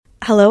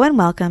Hello and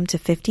welcome to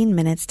 15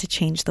 Minutes to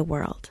Change the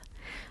World,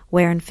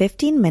 where in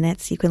 15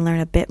 minutes you can learn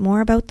a bit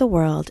more about the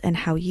world and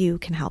how you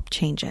can help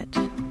change it.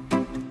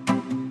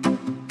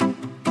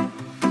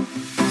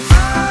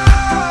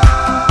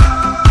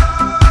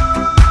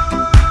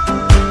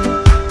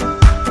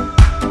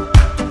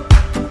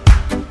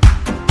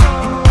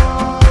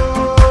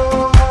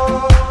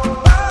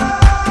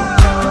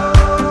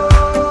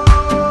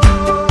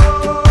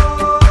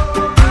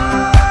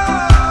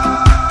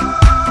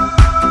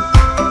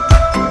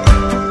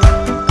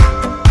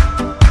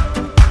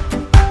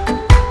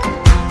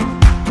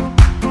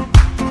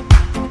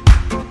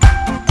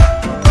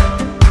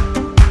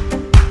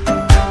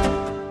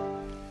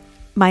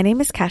 My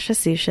name is Kasha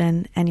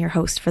Sushin and your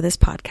host for this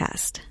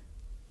podcast.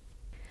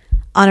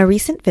 On a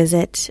recent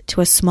visit to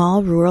a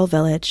small rural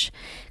village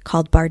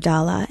called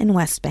Bardala in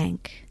West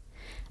Bank,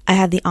 I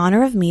had the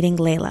honor of meeting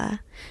Layla,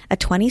 a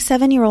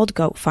 27-year-old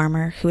goat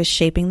farmer who is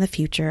shaping the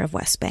future of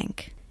West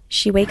Bank.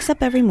 She wakes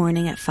up every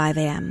morning at 5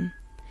 a.m.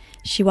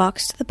 She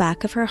walks to the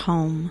back of her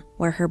home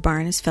where her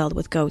barn is filled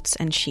with goats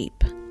and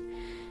sheep.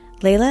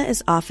 Layla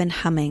is often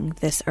humming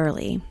this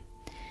early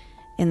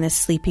in this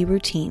sleepy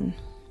routine.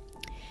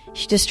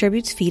 She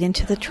distributes feed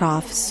into the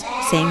troughs,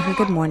 saying her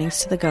good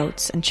mornings to the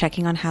goats and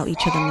checking on how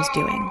each of them is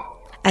doing.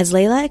 As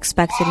Layla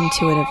expected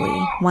intuitively,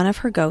 one of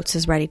her goats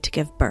is ready to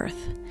give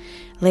birth.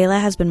 Layla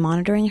has been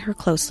monitoring her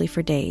closely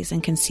for days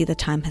and can see the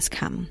time has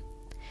come.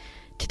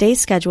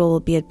 Today's schedule will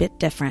be a bit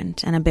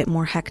different and a bit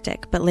more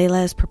hectic, but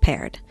Layla is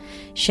prepared.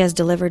 She has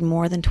delivered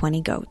more than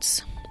 20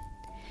 goats.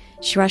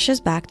 She rushes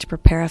back to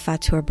prepare a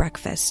fatua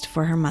breakfast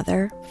for her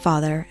mother,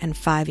 father, and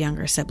 5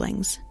 younger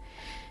siblings.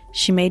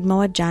 She made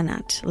moa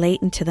janat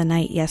late into the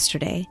night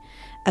yesterday,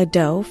 a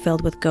dough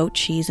filled with goat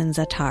cheese and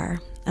za'atar,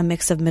 a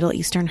mix of Middle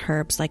Eastern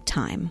herbs like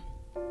thyme.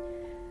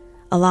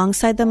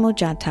 Alongside the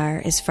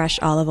mojatar is fresh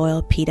olive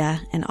oil, pita,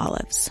 and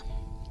olives.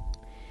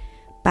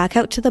 Back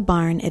out to the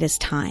barn, it is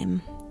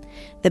time.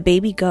 The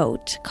baby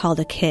goat, called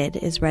a kid,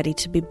 is ready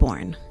to be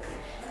born.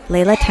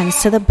 Layla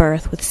tends to the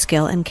birth with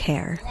skill and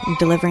care,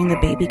 delivering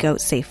the baby goat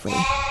safely.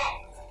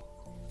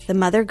 The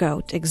mother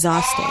goat,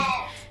 exhausted,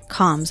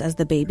 calms as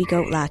the baby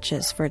goat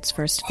latches for its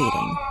first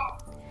feeding.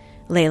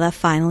 Layla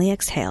finally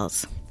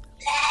exhales.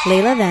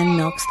 Layla then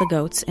milks the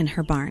goats in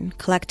her barn,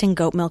 collecting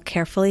goat milk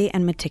carefully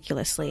and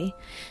meticulously.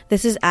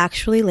 This is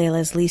actually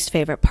Layla's least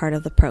favorite part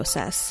of the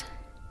process.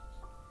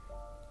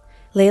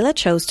 Layla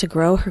chose to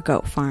grow her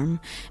goat farm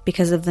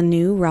because of the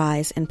new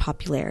rise in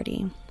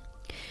popularity.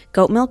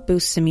 Goat milk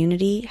boosts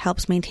immunity,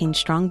 helps maintain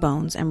strong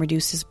bones, and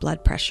reduces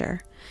blood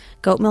pressure.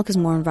 Goat milk is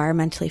more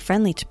environmentally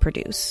friendly to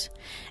produce,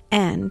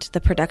 and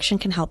the production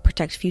can help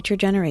protect future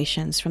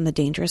generations from the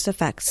dangerous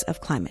effects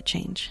of climate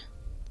change.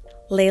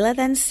 Layla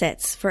then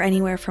sits for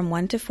anywhere from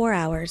 1 to 4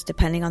 hours,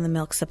 depending on the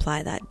milk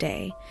supply that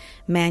day,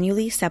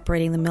 manually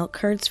separating the milk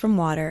curds from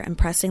water and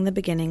pressing the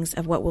beginnings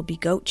of what will be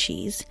goat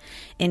cheese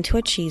into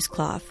a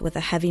cheesecloth with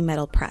a heavy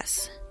metal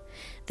press.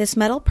 This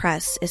metal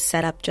press is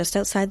set up just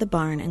outside the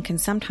barn and can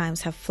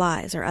sometimes have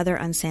flies or other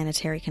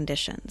unsanitary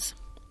conditions.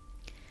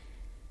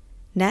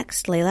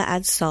 Next, Layla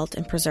adds salt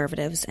and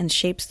preservatives and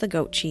shapes the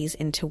goat cheese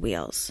into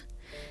wheels.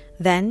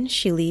 Then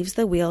she leaves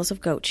the wheels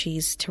of goat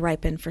cheese to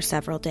ripen for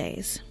several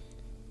days.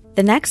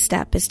 The next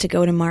step is to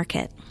go to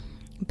market.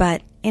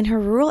 But in her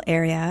rural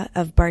area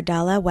of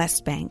Bardala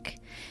West Bank,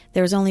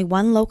 there is only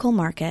one local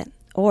market,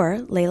 or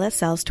Layla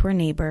sells to her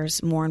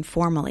neighbors more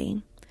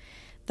informally.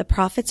 The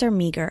profits are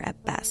meager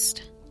at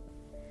best.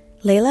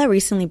 Layla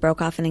recently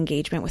broke off an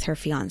engagement with her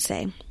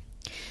fiancé.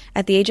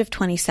 At the age of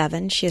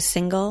 27, she is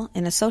single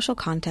in a social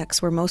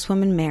context where most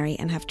women marry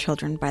and have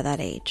children by that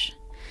age.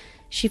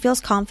 She feels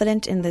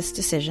confident in this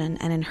decision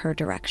and in her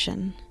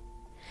direction.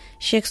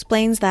 She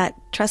explains that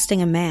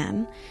trusting a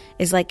man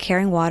is like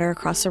carrying water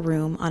across a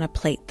room on a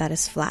plate that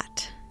is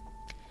flat.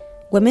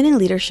 Women in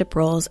leadership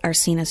roles are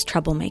seen as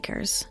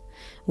troublemakers.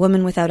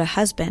 Women without a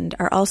husband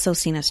are also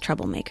seen as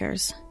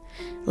troublemakers.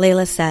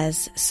 Layla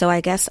says, "So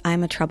I guess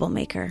I'm a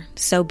troublemaker.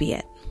 So be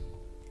it."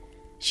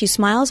 She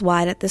smiles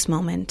wide at this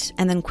moment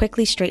and then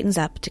quickly straightens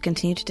up to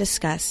continue to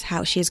discuss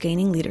how she is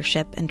gaining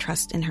leadership and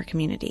trust in her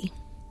community.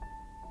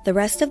 The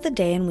rest of the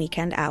day and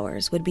weekend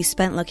hours would be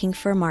spent looking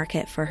for a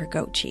market for her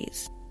goat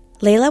cheese.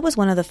 Layla was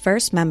one of the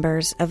first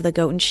members of the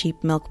Goat and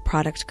Sheep Milk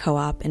Product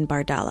Co-op in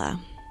Bardala,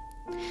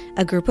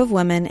 a group of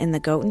women in the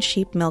goat and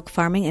sheep milk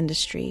farming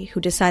industry who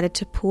decided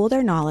to pool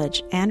their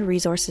knowledge and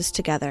resources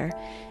together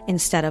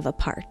instead of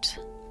apart.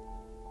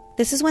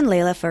 This is when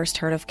Layla first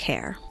heard of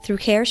CARE. Through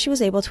CARE, she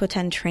was able to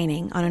attend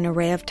training on an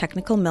array of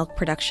technical milk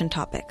production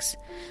topics,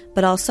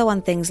 but also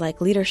on things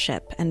like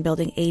leadership and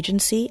building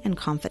agency and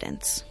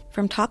confidence.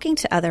 From talking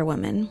to other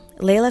women,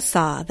 Layla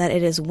saw that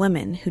it is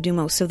women who do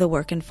most of the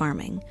work in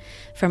farming,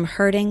 from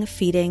herding,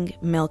 feeding,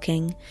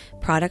 milking,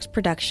 product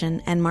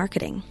production, and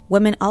marketing.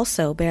 Women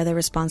also bear the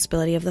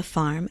responsibility of the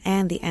farm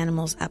and the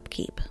animals'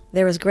 upkeep.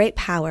 There is great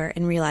power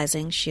in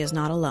realizing she is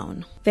not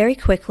alone. Very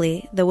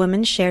quickly, the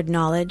women shared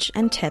knowledge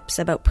and tips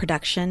about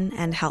production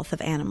and health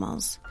of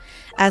animals.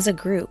 As a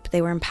group,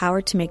 they were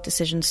empowered to make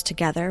decisions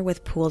together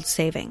with pooled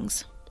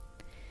savings.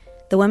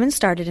 The women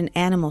started an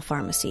animal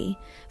pharmacy.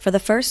 For the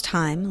first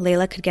time,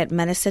 Layla could get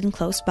medicine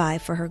close by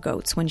for her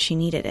goats when she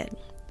needed it.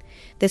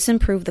 This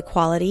improved the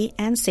quality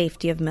and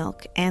safety of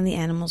milk and the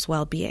animals'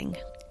 well-being.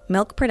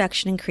 Milk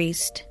production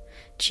increased,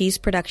 cheese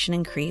production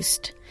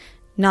increased.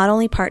 Not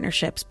only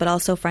partnerships, but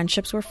also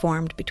friendships were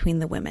formed between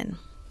the women.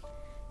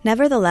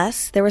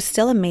 Nevertheless, there was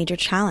still a major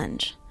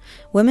challenge.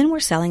 Women were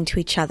selling to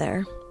each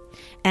other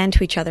and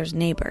to each other's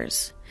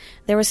neighbors.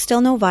 There was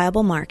still no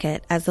viable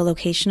market, as the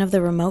location of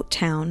the remote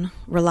town,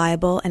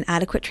 reliable and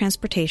adequate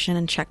transportation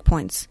and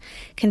checkpoints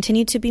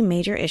continued to be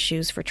major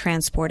issues for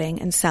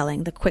transporting and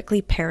selling the quickly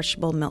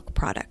perishable milk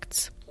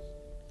products.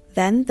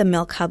 Then the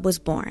Milk Hub was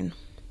born.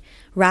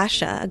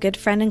 Rasha, a good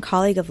friend and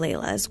colleague of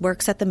Layla's,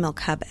 works at the Milk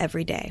Hub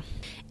every day.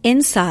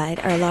 Inside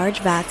are large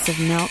vats of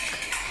milk.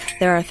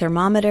 There are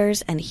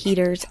thermometers and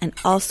heaters and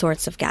all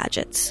sorts of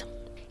gadgets.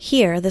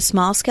 Here, the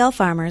small-scale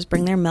farmers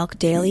bring their milk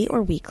daily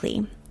or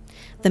weekly.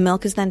 The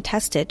milk is then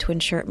tested to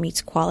ensure it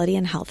meets quality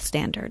and health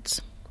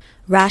standards.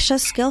 Rasha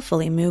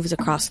skillfully moves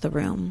across the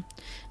room,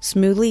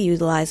 smoothly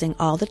utilizing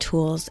all the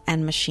tools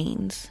and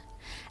machines.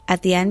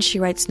 At the end, she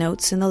writes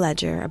notes in the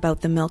ledger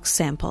about the milk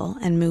sample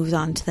and moves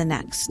on to the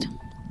next.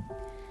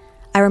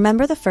 I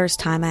remember the first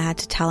time I had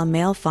to tell a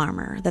male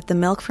farmer that the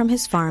milk from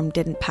his farm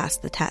didn't pass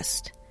the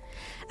test.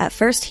 At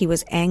first he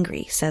was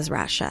angry, says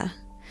Rasha,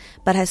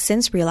 but has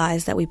since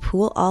realized that we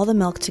pool all the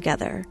milk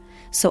together,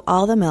 so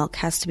all the milk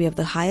has to be of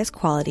the highest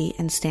quality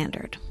and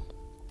standard.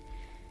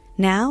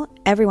 Now,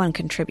 everyone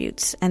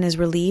contributes and is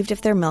relieved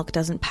if their milk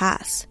doesn't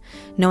pass,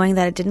 knowing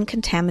that it didn't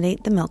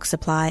contaminate the milk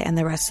supply and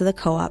the rest of the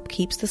co-op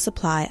keeps the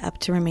supply up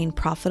to remain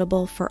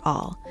profitable for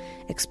all,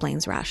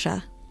 explains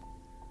Rasha.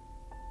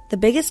 The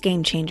biggest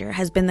game changer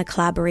has been the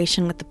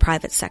collaboration with the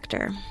private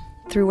sector.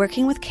 Through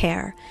working with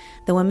CARE,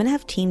 the women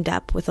have teamed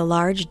up with a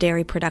large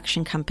dairy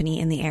production company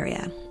in the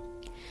area.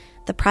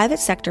 The private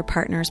sector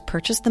partners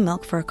purchased the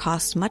milk for a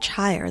cost much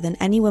higher than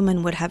any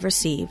woman would have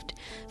received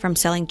from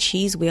selling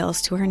cheese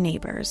wheels to her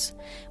neighbors,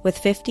 with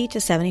 50 to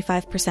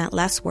 75%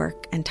 less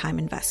work and time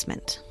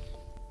investment.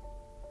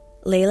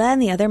 Layla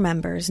and the other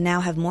members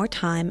now have more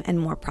time and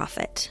more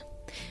profit.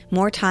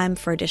 More time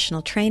for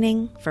additional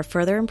training, for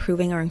further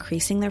improving or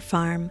increasing their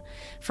farm,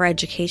 for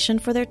education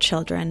for their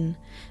children,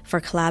 for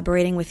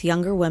collaborating with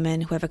younger women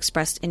who have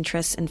expressed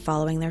interest in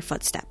following their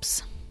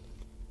footsteps.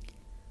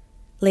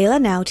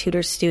 Layla now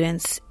tutors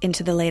students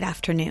into the late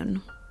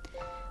afternoon.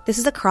 This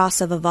is a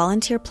cross of a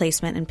volunteer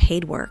placement and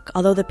paid work.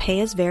 Although the pay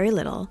is very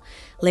little,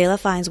 Layla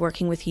finds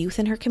working with youth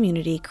in her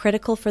community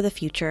critical for the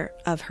future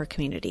of her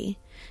community,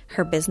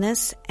 her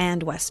business,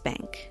 and West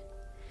Bank.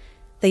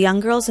 The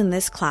young girls in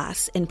this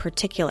class, in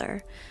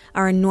particular,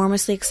 are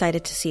enormously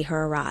excited to see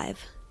her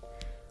arrive.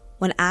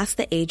 When asked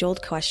the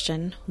age-old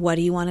question, what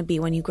do you want to be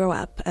when you grow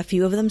up, a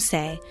few of them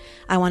say,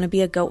 I want to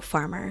be a goat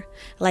farmer.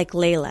 Like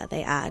Layla,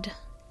 they add.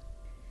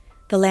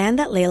 The land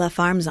that Layla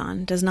farms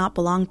on does not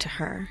belong to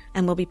her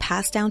and will be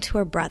passed down to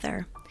her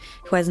brother,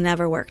 who has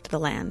never worked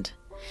the land.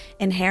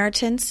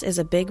 Inheritance is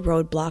a big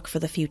roadblock for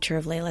the future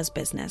of Layla's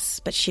business,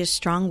 but she is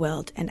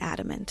strong-willed and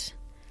adamant.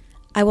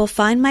 I will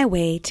find my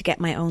way to get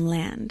my own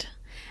land.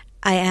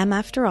 I am,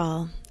 after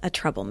all, a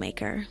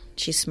troublemaker,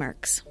 she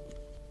smirks.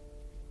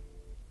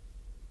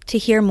 To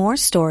hear more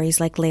stories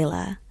like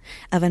Layla,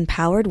 of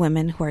empowered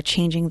women who are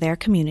changing their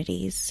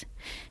communities,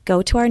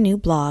 go to our new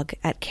blog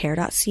at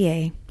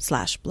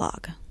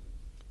care.ca/blog.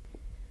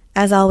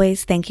 As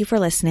always, thank you for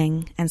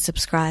listening, and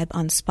subscribe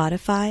on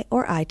Spotify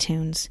or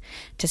iTunes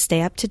to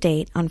stay up to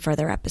date on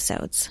further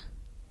episodes.